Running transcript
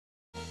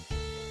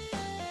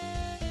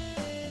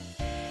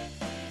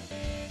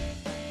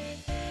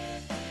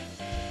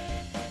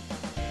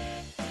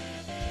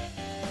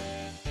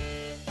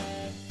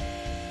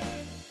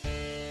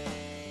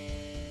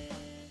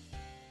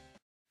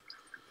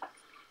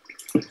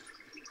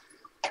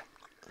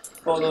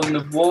Bottle in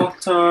the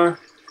water.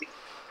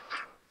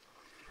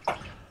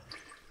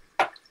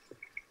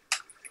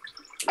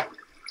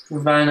 We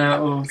ran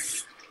out of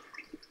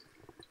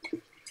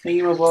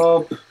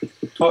thingamabob,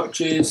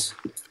 torches.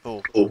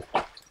 Oh,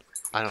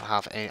 I don't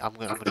have any. I'm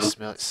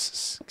gonna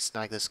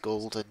snag this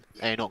gold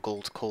and not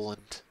gold, coal,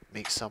 and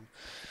make some.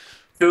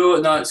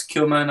 Cool, no, it's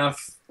cool, man.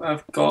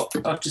 I've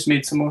just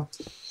made some more.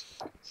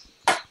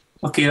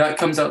 Okay, that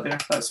comes out there.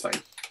 That's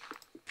fine.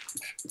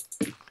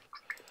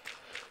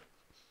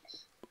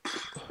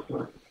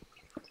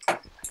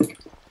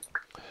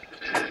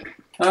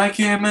 I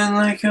came in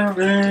like a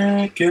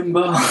wrecking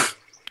ball.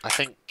 I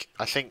think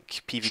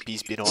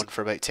PvP's been on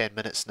for about 10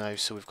 minutes now,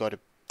 so we've got to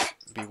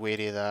be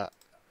wary of that.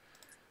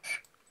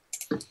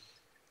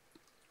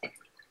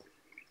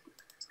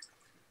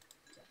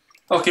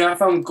 Okay, I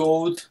found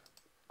gold.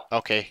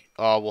 Okay.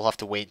 Oh, we'll have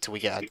to wait until we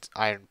get an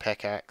iron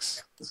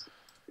pickaxe.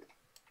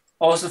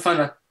 Also found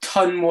a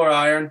ton more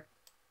iron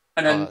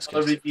and Oh, that's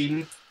another good.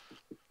 ravine.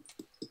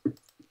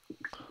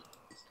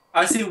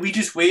 I say we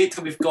just wait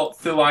till we've got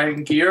full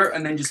iron gear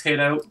and then just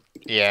head out.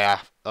 Yeah.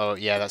 Oh,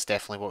 yeah. That's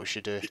definitely what we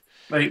should do.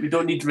 Right, we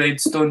don't need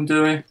redstone,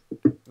 do we?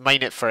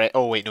 Mine it for.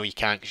 Oh wait, no, you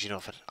can't because you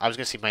don't have. I was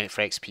gonna say mine it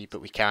for XP,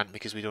 but we can't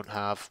because we don't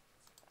have.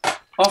 Oh,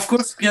 of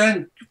course we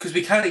can, because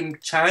we can't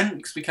enchant,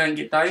 because we can't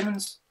get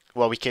diamonds.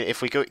 Well, we can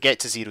if we get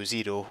to 0,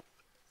 0.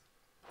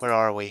 Where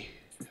are we?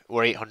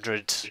 We're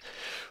 800.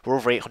 We're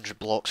over 800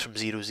 blocks from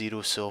 0,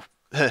 0. So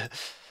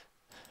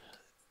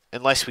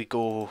unless we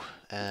go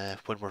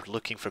when we're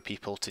looking for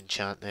people to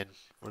enchant, then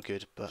we're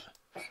good. But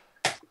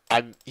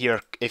I'm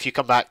here. If you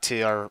come back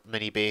to our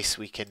mini base,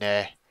 we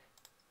can.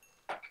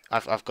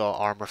 I've got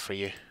armor for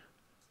you.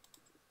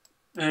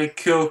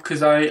 Cool,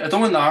 because I don't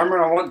want the armor,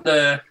 I want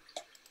an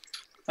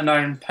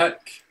iron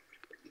pick.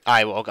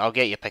 Aye, well, I'll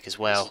get you a pick as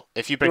well.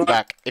 If you bring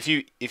back if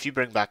you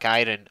bring back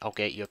iron, I'll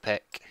get you a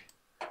pick.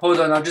 Hold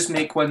on, I'll just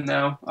make one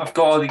now. I've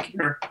got all the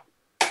gear.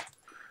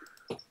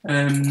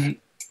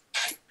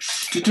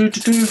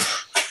 Do-do-do-do.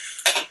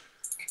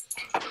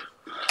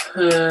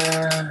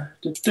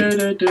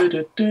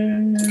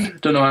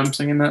 Don't know why I'm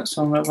singing that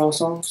song out of all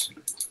songs.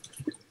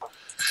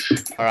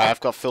 Alright, I've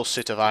got full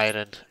suit of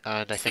iron,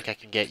 and I think I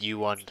can get you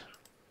one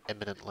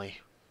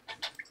imminently.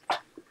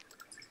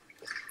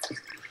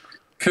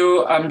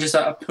 Cool, I'm just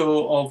at a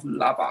pool of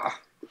lava.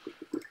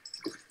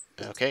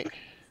 Okay.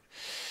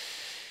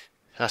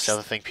 That's the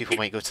other thing, people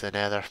might go to the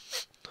nether.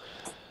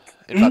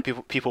 In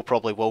fact, people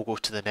probably will go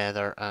to the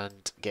nether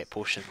and get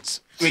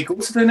potions. We go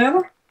to the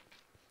nether?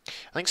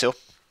 I think so.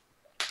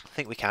 I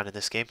think we can in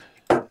this game.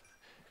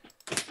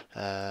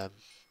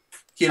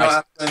 You know,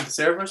 ask one of the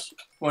servers?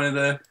 One of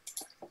the...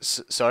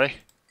 Sorry?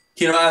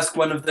 Can you not ask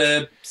one of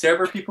the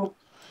server people?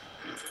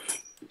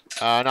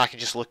 No, I can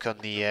just look on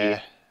the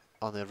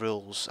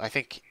rules. I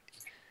think,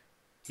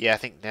 yeah, I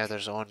think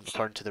Nether's on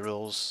according to the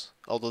rules.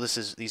 Although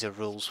these are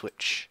rules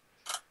which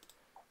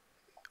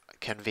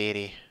can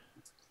vary,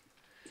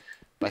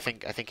 but I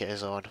think it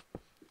is on.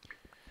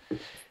 Of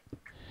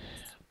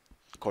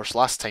course,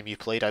 last time you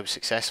played, I was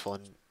successful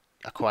in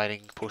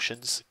acquiring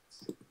potions,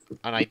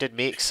 and I did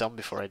make some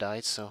before I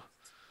died. So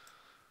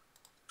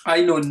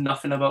I know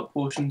nothing about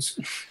potions.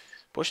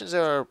 Potions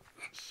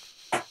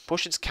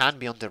can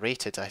be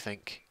underrated, I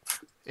think.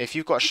 If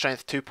you've got a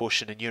strength 2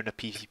 potion and you're in a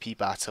PvP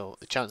battle,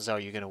 the chances are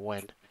you're going to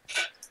win.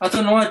 I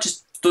don't know, I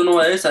just don't know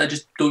what it is. I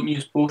just don't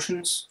use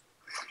potions.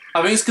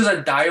 I think it's because I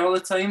die all the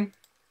time.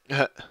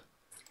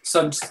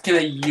 So I'm just kind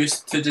of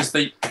used to just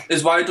like...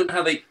 Is why I don't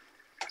have like...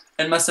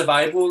 In my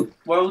survival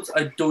world,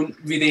 I don't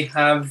really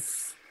have...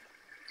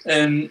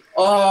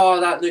 oh,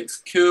 that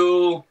looks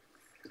cool.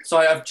 So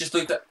I've just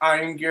looked at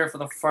iron gear for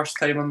the first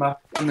time on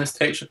this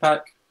texture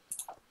pack.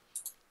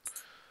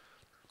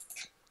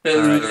 It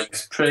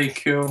looks pretty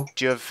cool.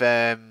 Do you have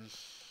The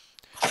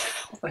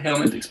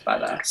helmet looks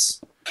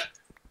badass.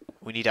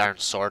 We need iron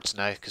swords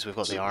now because we've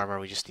got the armor.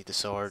 We just need the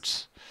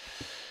swords.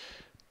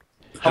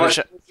 How much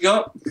you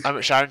got? How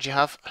much iron do you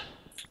have?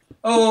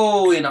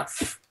 Oh,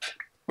 enough.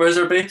 Where's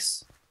our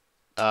base?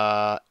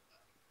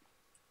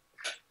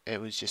 It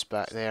was just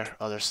back there.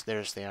 Oh, there's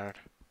the iron.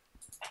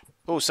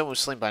 Oh, someone was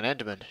slain by an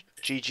enderman.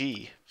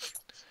 GG.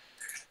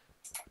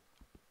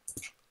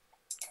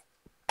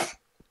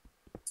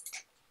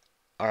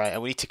 Alright,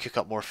 and we need to cook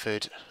up more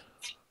food.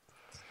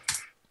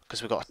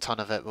 Because we've got a ton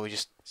of it, but we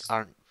just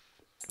aren't...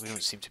 We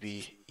don't seem to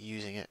be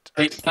using it.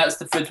 Right, that's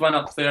the food one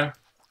up there.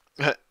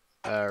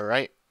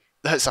 Alright.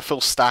 That's a full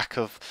stack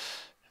of...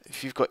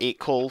 If you've got 8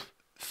 coal,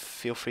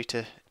 feel free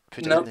to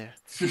put it in there.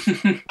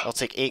 I'll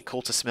take 8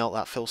 coal to smelt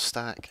that full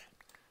stack.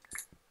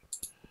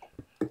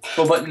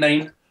 What about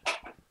 9?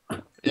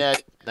 Yeah,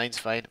 9's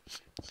fine.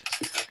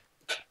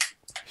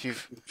 If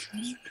you've...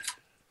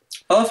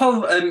 I love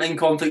how in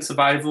conflict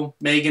survival,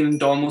 Megan and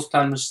Donald's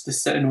plan was just to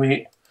sit and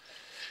wait.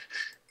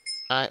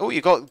 Oh,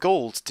 you got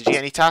gold. Did you get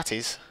any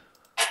tatties?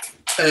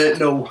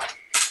 No.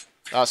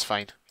 That's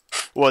fine.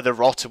 Well, they're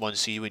rotten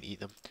ones, so you wouldn't eat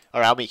them.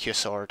 Alright, I'll make you a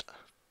sword.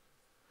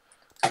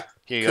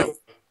 Here you go.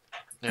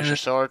 There's your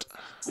sword.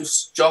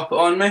 Just drop it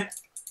on me.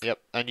 Yep,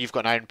 and you've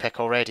got an iron pick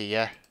already,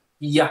 yeah?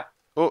 Yeah.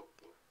 Oh,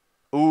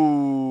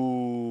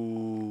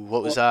 Ooh,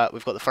 what was that?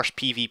 We've got the first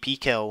PvP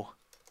kill.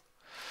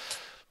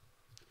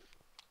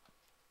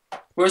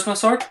 Where's my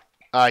sword?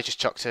 I just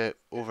chucked it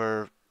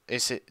over.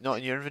 Is it not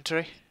in your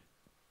inventory?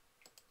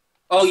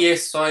 Oh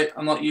yes, sorry,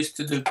 I'm not used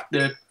to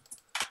the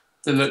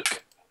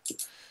look.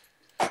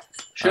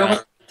 Sure, Alright.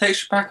 what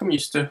texture pack I'm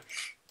used to.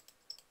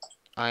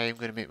 I'm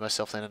going to make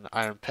myself then an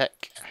iron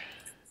pick.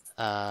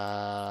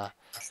 Oh,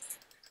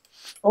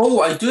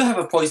 I do have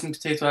a poison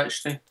potato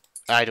actually.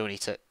 I don't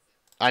eat it.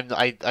 I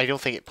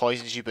don't think it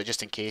poisons you, but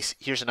just in case.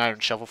 Here's an iron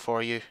shovel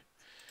for you.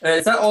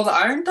 Is that all the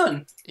iron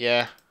done?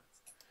 Yeah.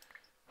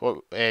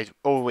 What?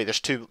 Oh wait, there's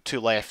two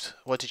left.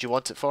 What did you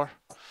want it for?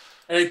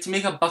 To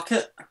make a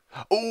bucket.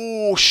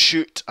 Oh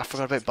shoot! I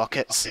forgot about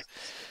buckets.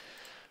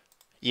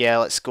 Yeah,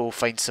 let's go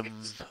find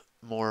some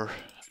more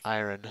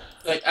iron.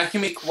 Like I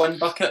can make one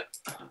bucket.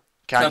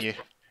 Can you?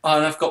 Oh,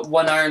 and I've got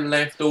one iron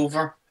left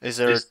over. Is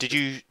there? Did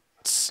you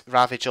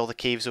ravage all the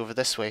caves over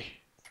this way?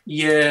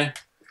 Yeah.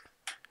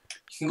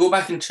 You can go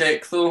back and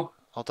check though.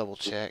 I'll double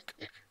check.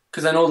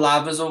 Because I know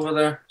lava's over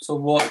there, so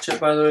watch it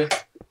by the way.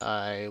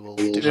 I will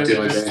do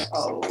my best.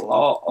 A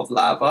lot of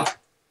lava.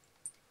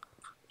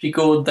 If you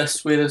go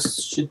this way, there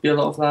should be a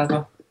lot of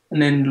lava.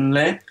 And then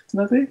left,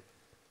 maybe?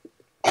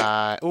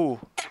 Oh,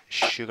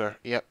 sugar.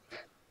 Yep.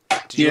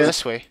 Did you go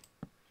this way?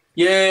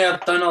 Yeah,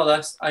 I've done all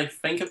this. I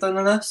think I've done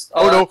all this.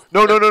 Oh no!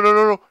 No! No! No! No!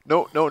 No!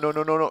 No! No! No!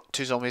 No! No! No!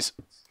 Two zombies.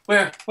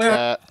 Where?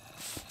 Where?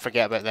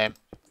 Forget about them.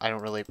 I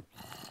don't really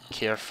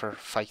care for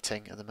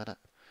fighting at the minute.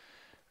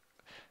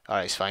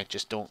 Alright, it's fine.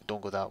 Just don't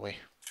go that way.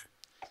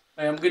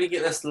 I'm gonna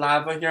get this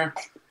lava here.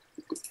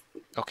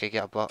 Okay,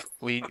 get a butt.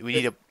 We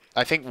need a.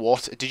 I think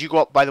water. Did you go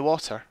up by the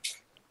water?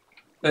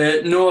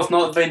 No, I've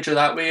not ventured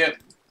that way yet.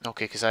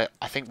 Okay, because I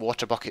think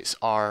water buckets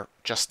are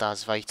just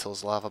as vital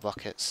as lava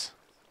buckets.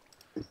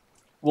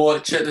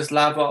 Watch it. There's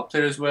lava up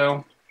there as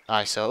well.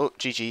 Aye, so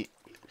GG.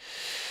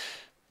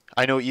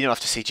 I know you don't have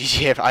to say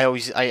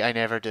GG. I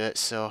never do it.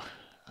 So.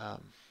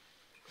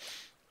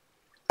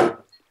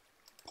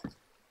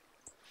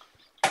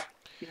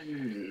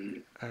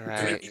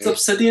 Alright. It's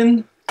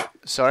obsidian.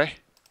 Sorry.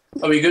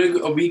 Are we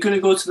gonna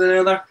go to the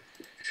Nether?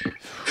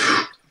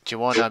 Do you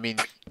want? I mean,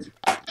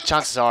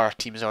 chances are our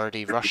team's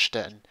already rushed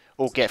it. And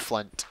get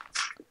flint.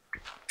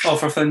 Oh,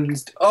 for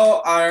things.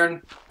 Oh,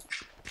 iron.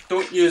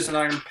 Don't use an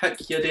iron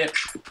pick, you idiot.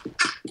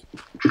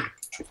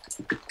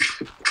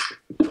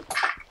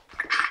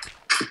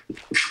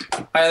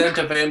 I learned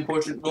a very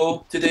important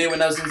rule today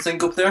when I was in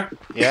single player.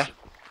 Yeah.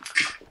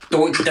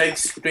 Don't dig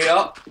straight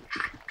up.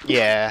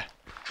 Yeah.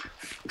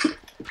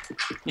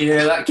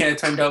 Yeah, that kind of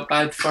turned out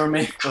bad for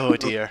me. Oh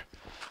dear.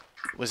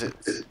 Was it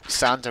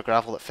sand or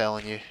gravel that fell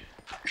on you?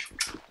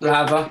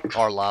 Lava.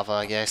 Or lava,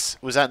 I guess.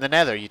 Was that in the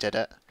Nether you did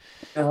it?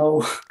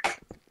 No.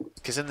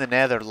 Because in the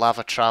Nether,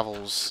 lava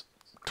travels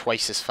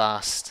twice as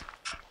fast.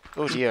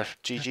 Oh dear,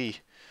 GG.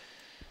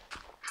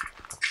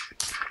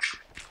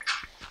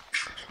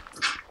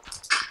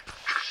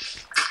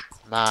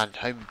 Man,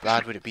 how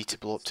bad would it be to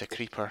blow up to a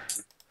creeper?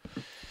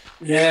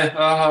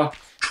 Yeah,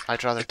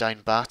 I'd rather die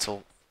in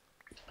battle.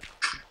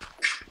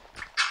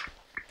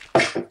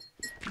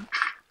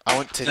 I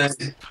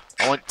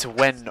want to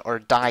win or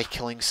die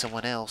killing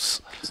someone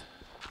else.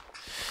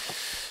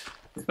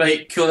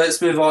 Right, cool,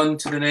 let's move on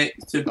to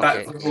the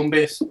back to the home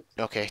base.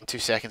 Okay, 2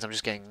 seconds, I'm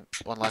just getting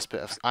one last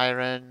bit of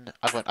iron.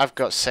 I've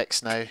got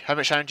 6 now. How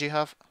much iron do you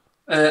have?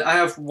 I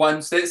have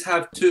one, so let's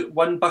have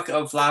one bucket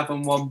of lava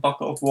and one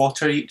bucket of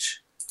water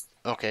each.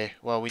 Okay,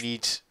 well we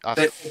need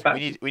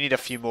we need a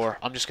few more.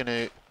 I'm just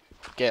gonna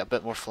get a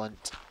bit more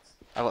flint.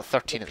 I've got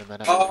 13 at the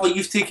minute. Oh,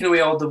 you've taken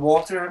away all the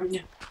water, haven't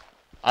you?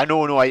 I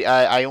know, no,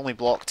 I only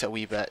blocked it a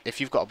wee bit.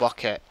 If you've got a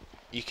bucket,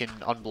 you can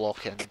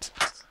unblock it.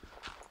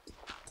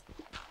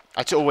 And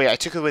I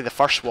took away the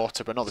first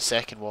water, but not the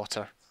second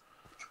water.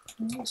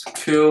 That's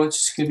cool. It's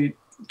just gonna be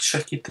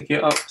tricky to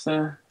get up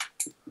there.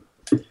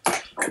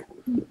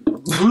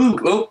 Ooh,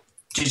 oh,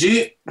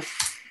 GG.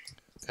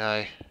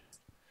 Aye.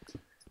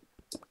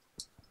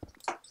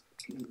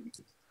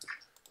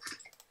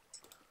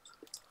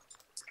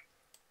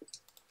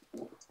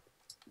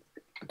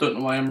 I don't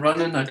know why I'm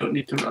running. I don't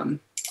need to run.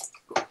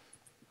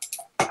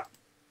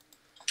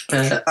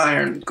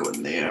 Iron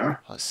going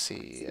there. Let's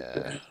see.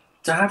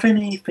 Do I have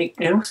anything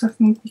else I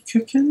can be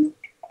cooking?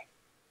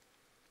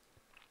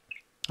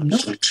 I'm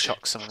just gonna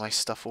chuck some of my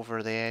stuff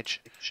over the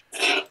edge.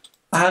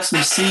 I have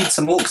some seeds,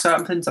 some oak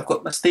saplings. I've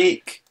got my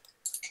steak.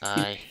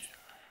 Aye.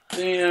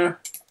 There.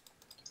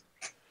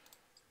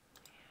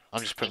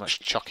 I'm just pretty much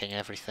chucking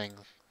everything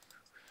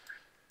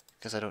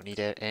because I don't need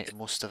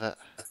most of it.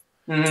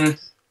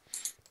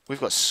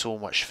 We've got so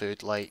much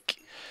food, like.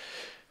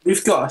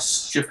 We've got a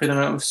stupid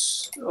amount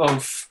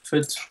of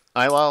food.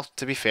 Aye, well,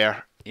 to be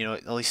fair, you know,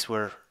 at least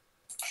we're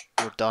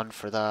done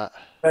for that.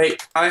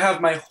 Right, I have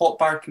my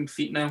hotbar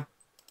complete now.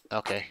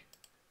 Okay.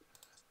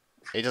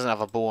 It doesn't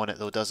have a bow on it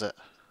though, does it?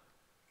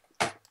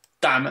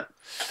 Damn it.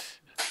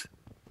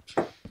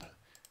 Do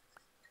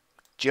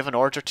you have an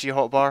order to your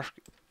hotbar?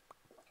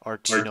 Or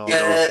do you know?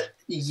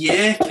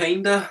 Yeah,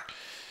 kinda.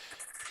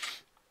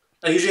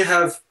 I usually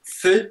have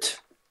food,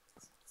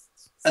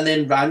 and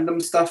then random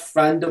stuff,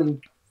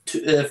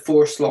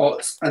 4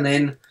 slots, and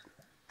then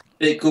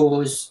it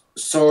goes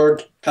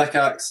sword,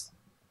 pickaxe,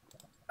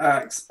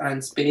 axe,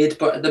 and spade.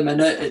 But at the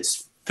minute,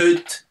 it's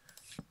food,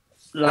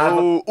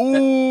 lava.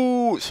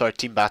 Oh, sorry,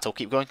 team battle.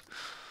 Keep going.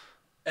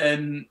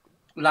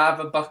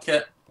 Lava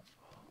bucket,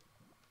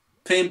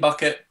 plain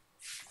bucket,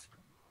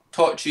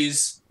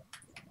 torches,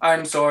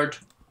 iron sword,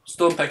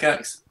 stone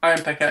pickaxe,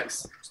 iron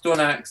pickaxe, stone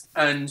axe,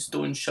 and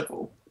stone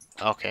shovel.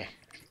 Okay.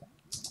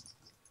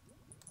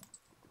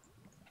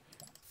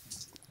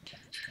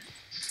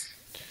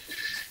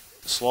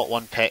 Slot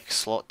 1 pick,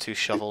 slot 2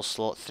 shovel,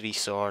 slot 3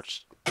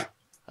 swords,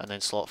 and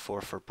then slot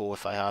 4 for bow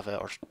if I have it,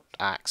 or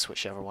axe,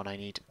 whichever one I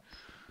need.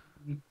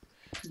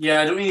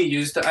 Yeah, I don't really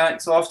use the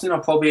axe often.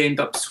 I'll probably end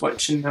up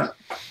switching that.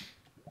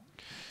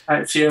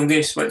 Actually, I'm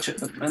going to switch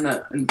it in a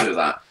minute and do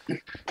that.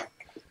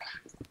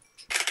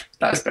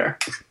 That's better.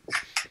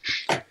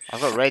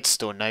 I've got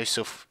redstone now,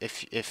 so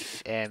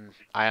if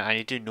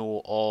I do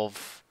know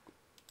of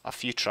a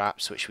few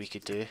traps which we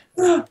could do.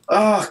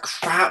 Oh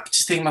crap!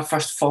 Just taking my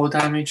first fall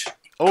damage.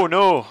 Oh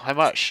no! How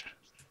much?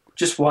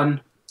 Just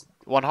 1.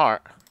 1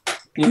 heart.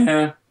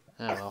 Yeah.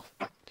 Oh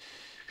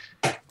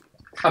well.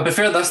 I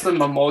prefer this than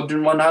my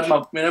modern one.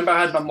 Remember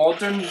I had my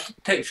modern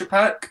texture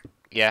pack?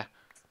 Yeah.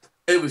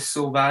 It was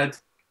so bad.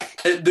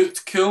 It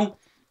looked cool.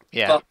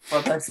 Yeah. But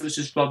for this it was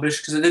just rubbish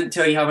because it didn't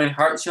tell you how many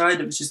hearts you had.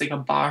 It was just like a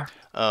bar.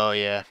 Oh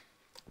yeah.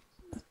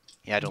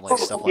 Yeah, I don't like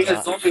stuff like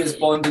that. Zombie has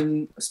spawned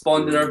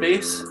in our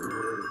base.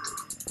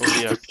 Oh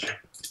dear.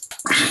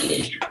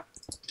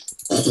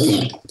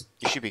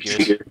 You should be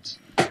good.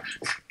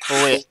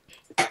 Oh wait.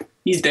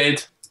 He's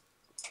dead.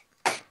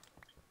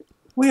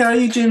 Where are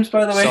you, James,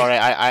 by the way? Sorry,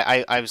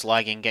 I was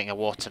lagging getting a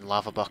water and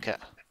lava bucket.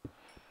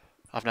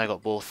 I've now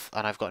got both,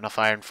 and I've got enough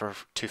iron for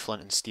 2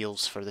 flint and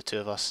steels for the 2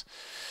 of us.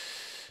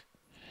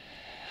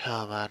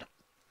 Oh man.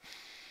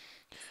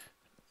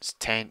 It's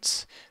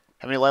tense.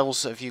 How many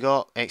levels have you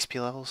got?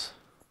 XP levels?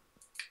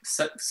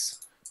 6.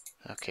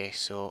 Okay,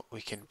 so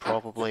we can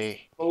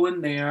probably... Go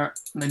in there,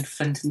 and then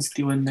flint and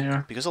steel in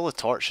there. Because all the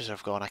torches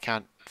have gone, I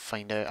can't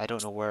find out. I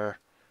don't know where...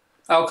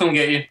 I'll come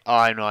get you. Oh,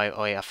 I know.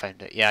 Oh yeah, I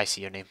found it. Yeah, I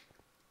see your name.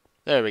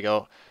 There we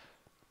go.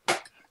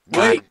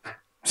 Wait.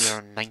 You're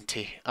on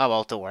 90. Oh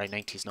well, don't worry,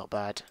 90's not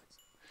bad.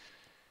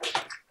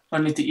 I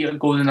need to eat a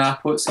golden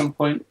apple at some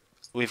point.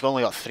 We've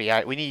only got 3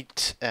 out. We need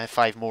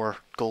 5 more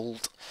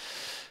gold.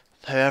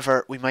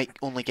 However, we might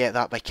only get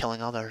that by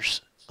killing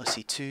others. Let's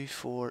see, 2,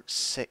 4,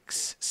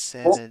 6,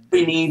 7... What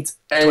we need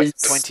is...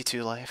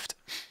 22 left.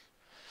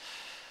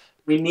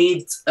 We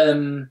need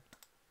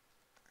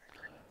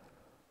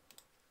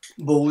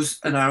bows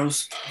and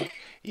arrows.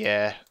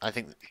 Yeah, I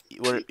think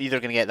we're either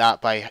going to get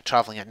that by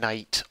travelling at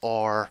night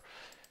or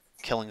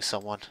killing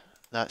someone.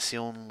 That's the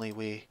only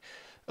way.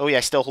 Oh yeah,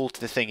 I still hold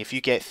to the thing. If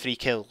you get 3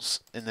 kills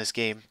in this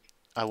game,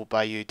 I will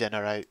buy you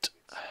dinner out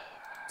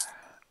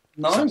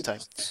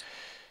sometime.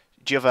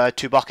 Do you have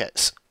 2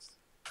 buckets?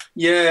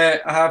 Yeah,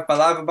 I have my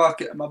lava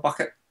bucket and my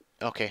bucket.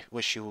 Okay,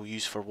 which you will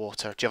use for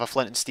water. Do you have a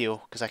flint and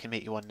steel? Because I can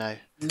make you one now.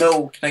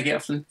 No, can I get a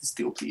flint and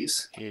steel,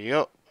 please? Here you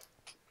go.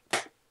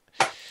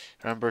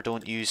 Remember,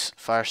 don't use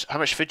fire. How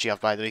much food do you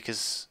have, by the way?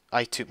 Because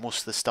I took most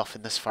of the stuff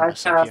in this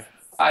furnace up here.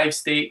 5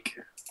 steak.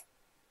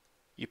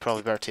 You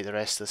probably better take the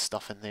rest of the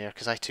stuff in there,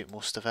 because I took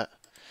most of it.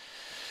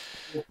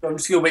 I'm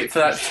just going to wait for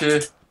that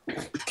to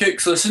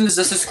cook. So as soon as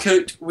this is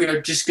cooked, we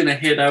are just going to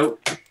head out.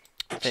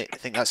 I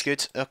think that's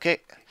good. Okay.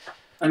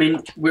 I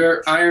mean,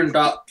 we're ironed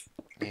up.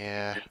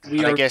 Yeah.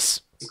 We I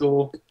guess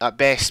go. At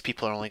best,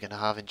 people are only going to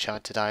have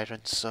enchanted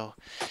iron, so...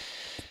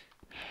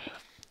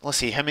 Let's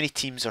see, how many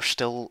teams are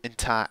still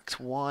intact?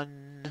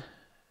 1,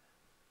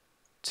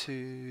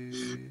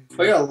 2...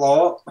 Quite a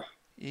lot.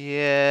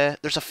 Yeah,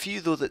 there's a few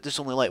though that there's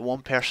only like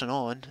 1 person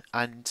on,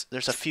 and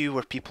there's a few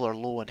where people are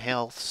low on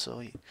health,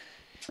 so you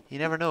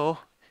never know.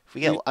 If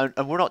we get,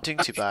 and we're not doing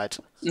too bad.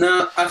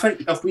 No, I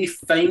think if we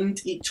find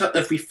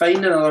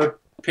another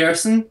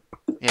person,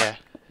 yeah,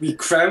 we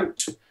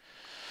crouch,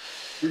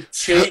 we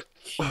check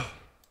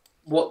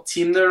what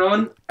team they're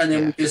on, and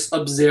then we just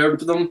observe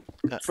them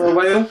for a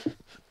while.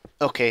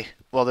 Okay,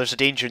 well there's a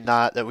danger in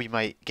that we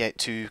might get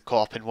too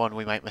caught up in one,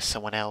 we might miss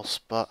someone else,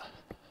 but...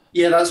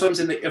 Yeah, that's what I'm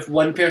saying, like, if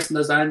one person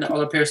does that and the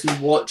other person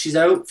watches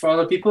out for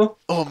other people.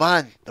 Oh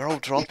man, they're all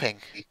dropping.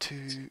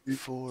 2,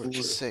 4,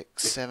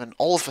 6, 7,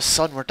 all of a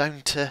sudden we're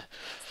down to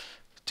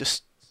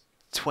just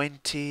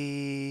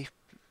 20,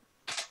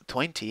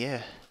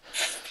 yeah.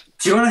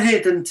 Do you want to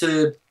head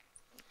into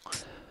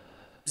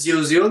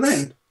 0-0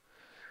 then?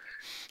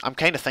 I'm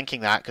kind of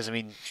thinking that, because I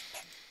mean,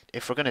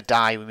 if we're going to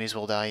die, we may as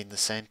well die in the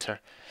centre.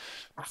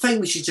 I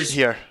think we should just...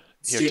 Here,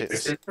 take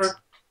this. Center.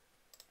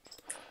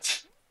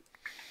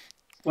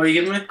 What are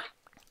you giving me?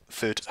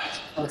 Food.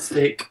 Oh,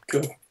 steak.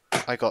 Cool.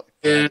 I got...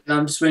 Yeah,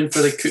 I'm just waiting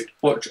for the cooked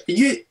pork. Are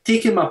you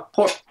taking my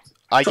pork?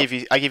 I give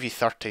you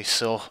 30,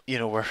 so, you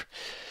know, we're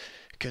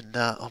good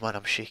that. Oh man,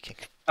 I'm shaking.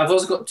 I've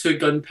also got 2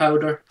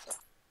 gunpowder.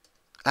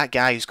 That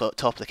guy who's got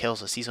top of the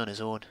kills list, he's on his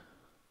own.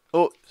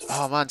 Oh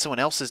man, someone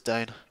else is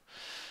down.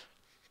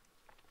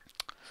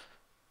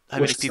 How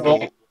many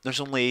people? There's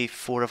only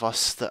 4 of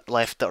us that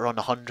left that are on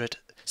 100.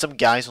 Some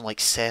guys on like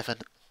 7.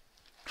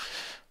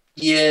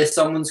 Yeah,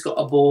 someone's got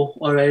a bow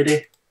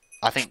already.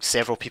 I think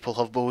several people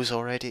have bows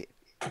already.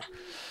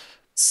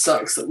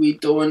 Sucks that we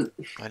don't.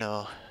 I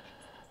know.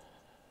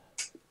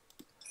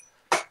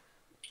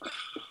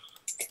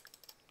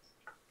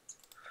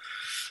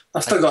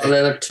 I've still got a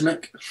leather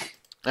tunic.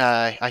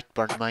 I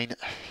burned mine.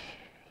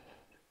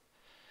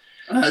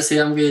 See,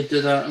 I'm going to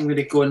do that. I'm going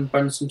to go and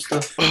burn some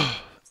stuff.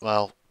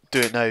 Well, do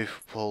it now.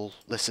 Well,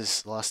 this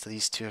is the last of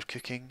these 2 are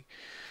cooking.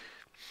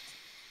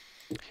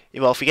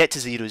 Well, if we get to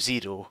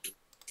 0-0,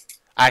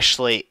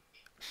 actually,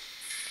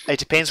 it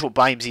depends what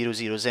biome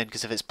 0-0's in,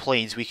 because if it's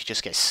plains, we could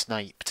just get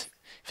sniped.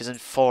 If it's in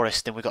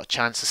forest, then we've got a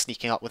chance of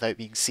sneaking up without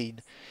being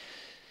seen.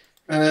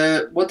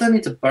 What do I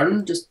need to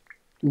burn? Just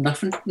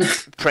nothing?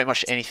 Pretty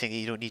much anything that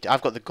you don't need.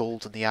 I've got the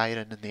gold and the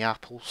iron and the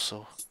apples,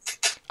 so...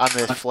 And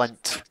the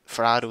flint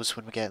for arrows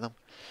when we get them.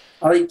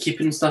 I like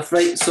keeping stuff,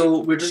 right? So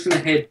we're just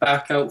going to head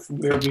back out from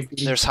where we've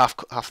been. There's half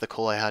the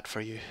coal I had for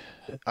you.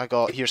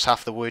 Here's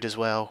half the wood as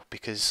well,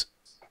 because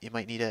you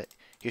might need it.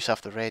 Here's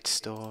half the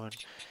redstone.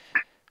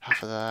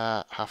 Half of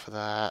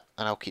that,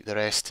 and I'll keep the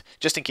rest.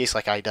 Just in case,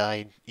 like, I die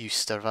and you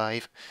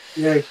survive.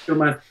 Yeah, go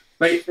man.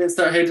 Right, let's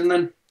start heading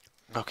then.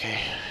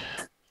 Okay.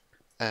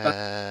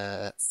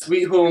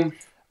 Sweet home.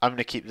 I'm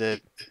gonna keep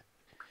the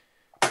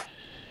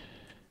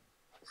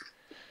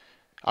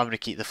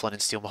flint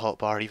and steel in my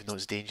hotbar, even though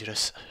it's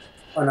dangerous.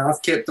 Oh no,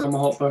 I've kept it on my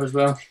hotbar as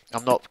well.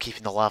 I'm not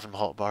keeping the lava in my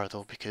hotbar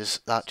though,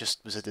 because that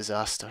just was a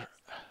disaster.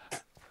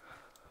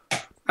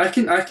 I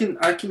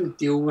can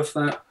deal with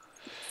that.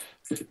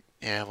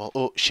 Yeah, well,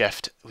 oh,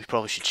 shift. We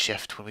probably should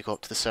shift when we go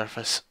up to the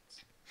surface.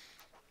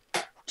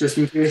 Just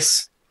in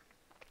case.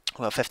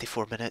 Well,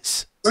 54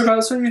 minutes.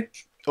 Whereabouts are you?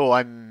 Oh,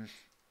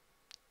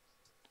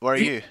 Where are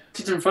you?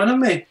 She's in front of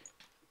me.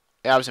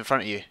 Yeah, I was in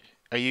front of you.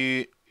 Are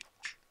you...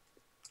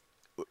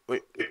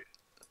 Wait.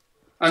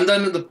 I'm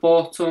down at the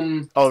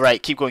bottom. Oh,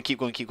 right. Keep going.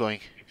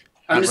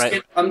 I'm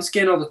just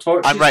getting all the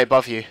torches. I'm right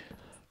above you.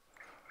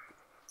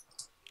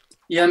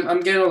 Yeah, I'm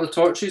getting all the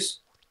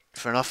torches.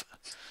 Fair enough.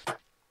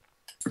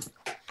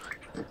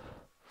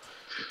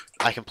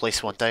 I can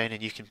place one down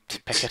and you can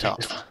pick it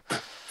up.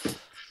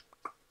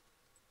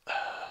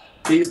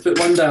 Please put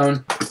one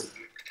down.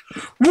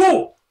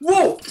 Whoa!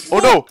 Whoa! Oh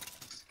no!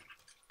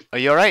 Are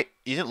you alright?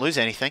 You didn't lose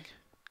anything.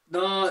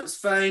 No, it's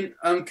fine.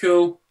 I'm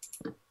cool.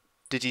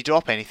 Did you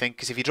drop anything?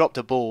 Because if you dropped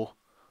a bow...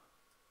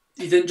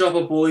 He didn't drop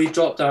a bow, he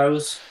dropped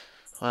arrows.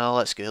 Well,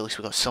 that's good. At least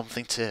we got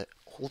something to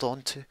hold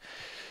on to.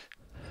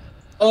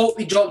 Oh,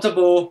 he dropped a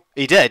bow.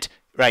 He did?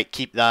 Right,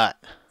 keep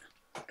that.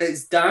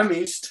 It's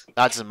damaged.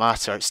 That doesn't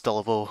matter. It's still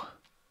a bow.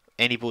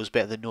 Any bow is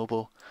better than no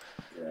bow.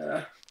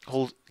 Yeah.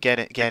 Get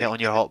it on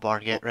your hotbar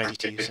and get ready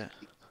to use it.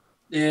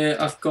 Yeah,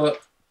 I've got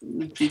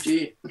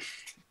GG.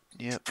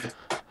 Yep.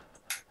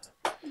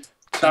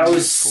 That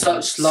was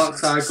such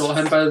luck that I got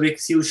him, by the way,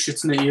 because he was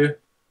shooting at you.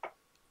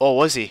 Oh,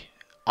 was he?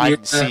 I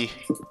didn't see.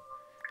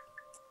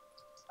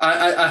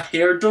 I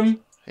heard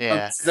him. Yeah.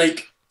 I was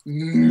like,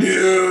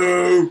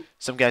 no!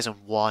 Some guy's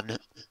on 1.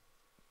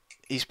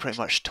 He's pretty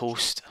much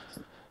toast.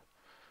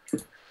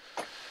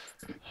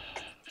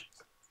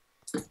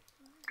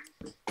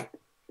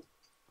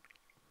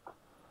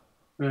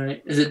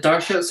 Right, is it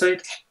dark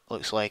outside?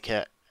 Looks like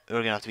it. We're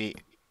gonna have to be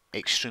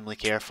extremely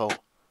careful.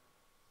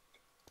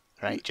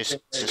 Right, just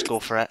go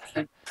for it.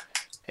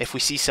 If we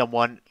see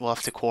someone, we'll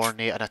have to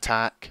coordinate an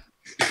attack.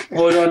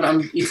 Hold on,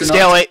 I'm eating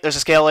Skelly! There's a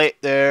skelly.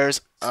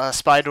 There's a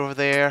spider over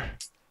there.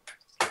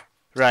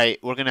 Right,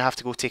 we're gonna have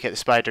to go take out the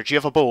spider. Do you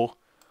have a bow?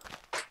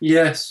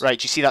 Yes. Right,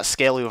 do you see that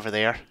skelly over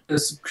there?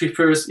 There's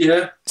creepers,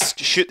 yeah.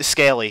 Shoot the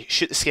skelly.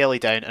 Shoot the skelly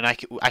down, and I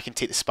can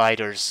take the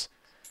spiders.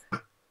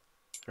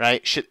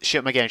 Right, shoot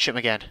him again. Shoot him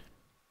again.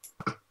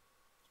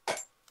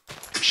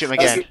 Shoot him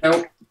again.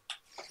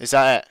 Is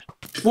that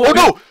it? Whoa,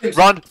 oh no!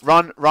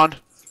 Run!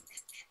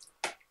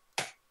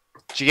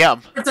 Did you get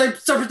him?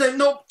 Stop time!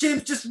 No,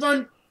 James, just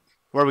run!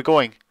 Where are we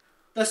going?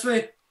 This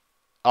way.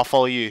 I'll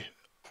follow you.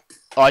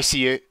 Oh, I see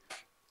you.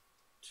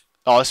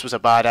 Oh, this was a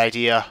bad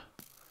idea.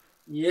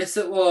 Yes,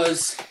 it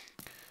was.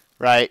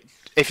 Right.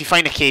 If you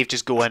find a cave,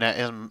 just go in it.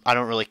 I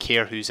don't really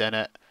care who's in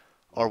it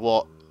or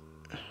what.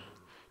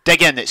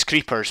 Dig in, it's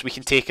creepers. We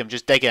can take him.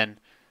 Just dig in.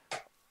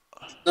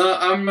 No,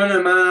 I'm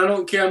running, man. I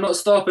don't care. I'm not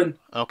stopping.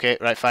 Okay,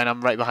 right, fine.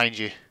 I'm right behind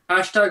you.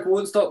 Hashtag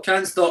won't stop,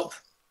 can't stop.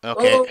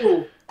 Okay.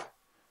 Oh!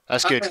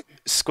 That's good.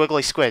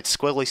 Squiggly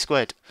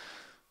squid.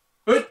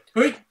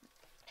 Hoot!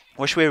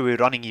 Which way are we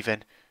running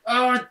even?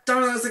 Oh,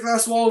 damn it, that's the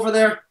glass wall over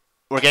there.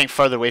 We're getting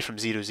further away from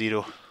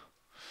 0-0.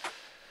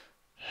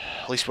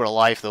 At least we're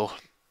alive though.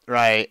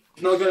 Right.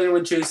 Not got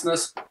anyone chasing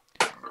us.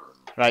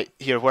 Right,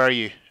 here, where are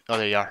you? Oh,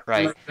 there you are.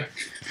 Right.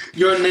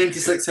 You're on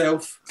 96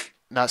 health.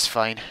 That's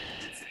fine.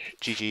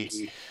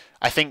 GG.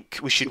 I think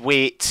we should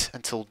wait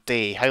until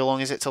day. How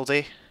long is it till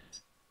day?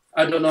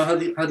 I don't know. How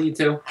do you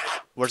tell?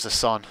 Where's the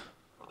sun?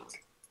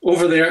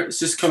 Over there. It's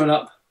just coming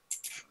up.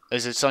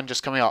 Is the sun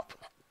just coming up?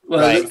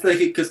 Well, right. it looks like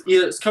it because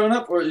either it's coming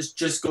up or it's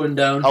just going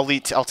down. I'll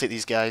take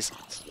these guys.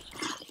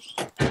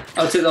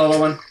 I'll take the other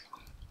one.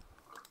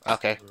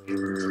 Okay.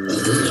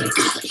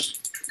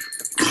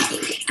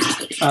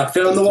 I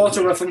fell in the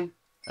water with him.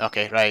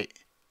 Okay, right.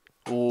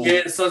 Ooh,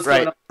 Yeah, the sun's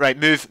going up. right.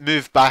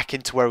 Move back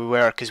into where we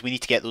were because we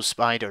need to get those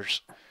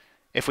spiders.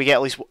 If we get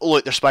at least, oh,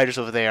 look, there's spiders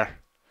over there.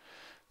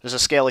 There's a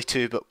skelly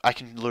too, but I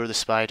can lure the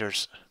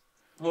spiders.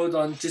 Hold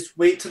on, just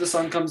wait till the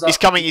sun comes up. He's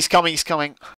coming. He's coming. He's coming.